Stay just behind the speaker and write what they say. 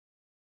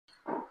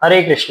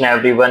Hare Krishna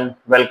everyone,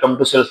 welcome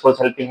to Salesforce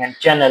Helping Hand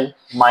channel.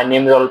 My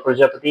name is Al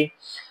Prajapati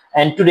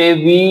and today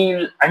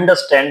we'll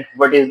understand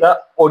what is the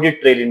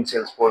audit trail in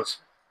Salesforce.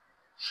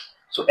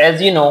 So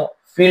as you know,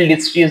 field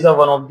history is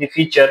one of the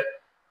feature,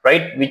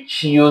 right,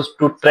 which used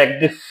to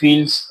track the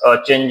fields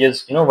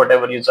changes,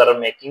 whatever user are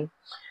making.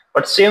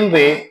 But same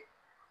way,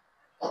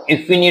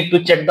 if we need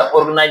to check the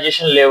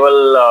organization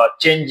level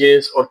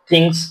changes or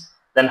things,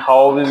 then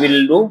how we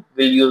will do?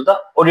 We'll use the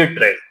audit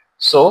trail.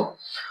 So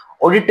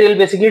audit trail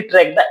basically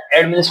track the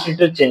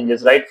administrative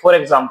changes, right? For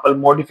example,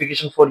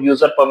 modification for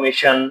user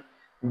permission,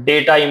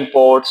 data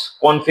imports,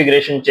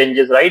 configuration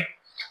changes, right?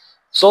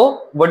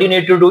 So what you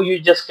need to do, you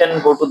just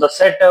can go to the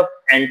setup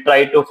and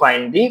try to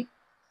find the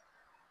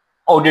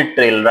audit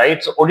trail,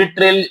 right? So audit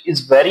trail is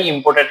very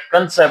important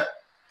concept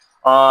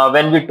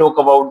when we talk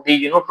about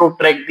the to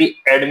track the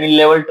admin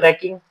level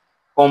tracking,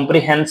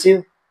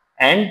 comprehensive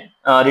and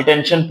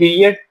retention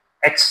period,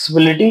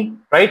 accessibility,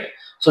 right?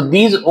 So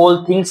these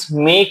all things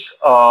make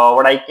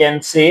what I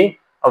can say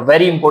a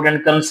very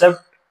important concept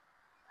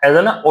as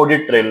an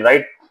audit trail,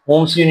 right?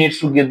 Whom you needs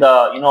to give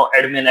the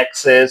admin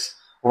access,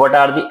 what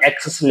are the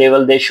access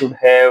level they should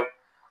have,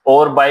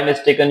 or by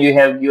mistaken you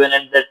have given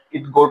it that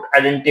it got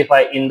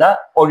identified in the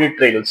audit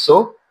trail.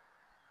 So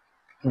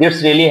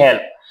this really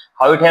help.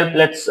 How it help?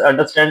 Let's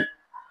understand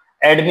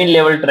admin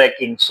level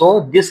tracking.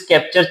 So this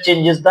capture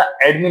changes the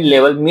admin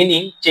level,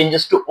 meaning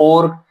changes to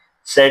org,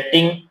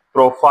 setting,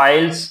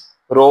 profiles,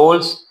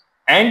 roles,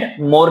 and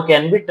more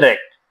can be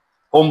tracked.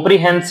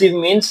 Comprehensive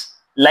means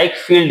like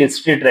field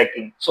history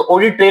tracking. So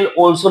audit trail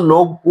also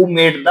log who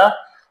made the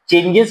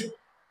changes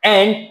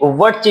and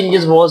what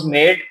changes was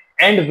made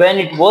and when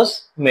it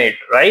was made,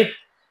 right?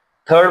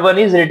 Third one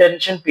is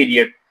retention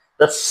period.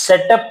 The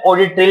setup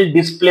audit trail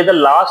display the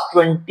last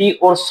 20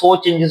 or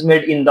so changes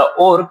made in the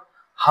org.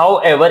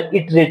 However,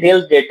 it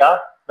retails data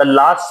the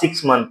last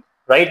 6 months,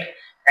 right?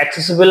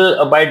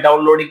 Accessible by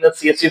downloading the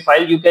CSV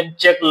file. You can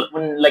check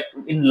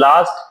in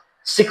last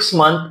 6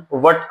 months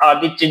what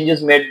are the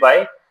changes made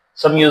by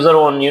some user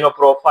on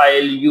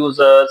profile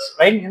users,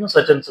 right?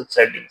 Such and such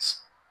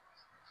settings.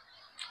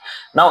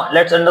 Now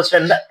let's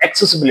understand the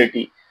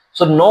accessibility.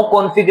 So no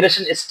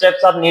configuration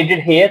steps are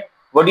needed here.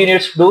 What you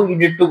need to do, you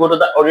need to go to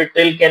the audit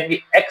trail can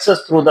be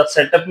accessed through the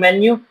setup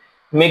menu,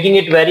 making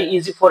it very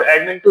easy for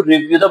admin to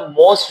review the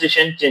most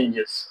recent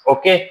changes.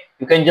 Okay,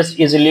 you can just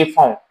easily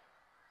found.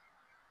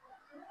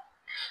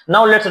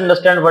 Now let's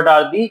understand what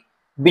are the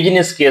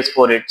business case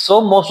for it.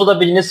 So most of the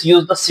business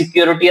use the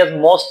security as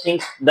most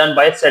things done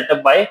by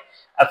setup by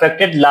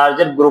affected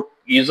larger group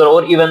user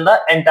or even the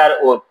entire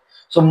org.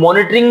 So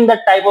monitoring the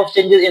type of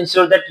changes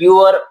ensure that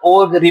your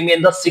org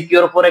remain the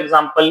secure. For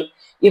example,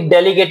 if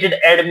delegated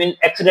admin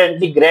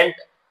accidentally grant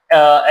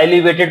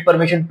elevated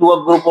permission to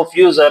a group of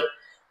user,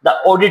 the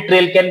audit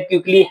trail can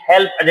quickly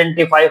help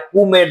identify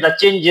who made the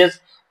changes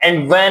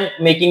and when,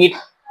 making it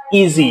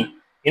easy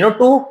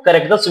to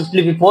correct the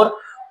swiftly before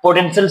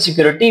potential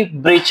security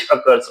breach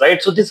occurs,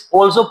 right? So this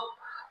also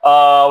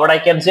what I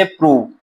can say prove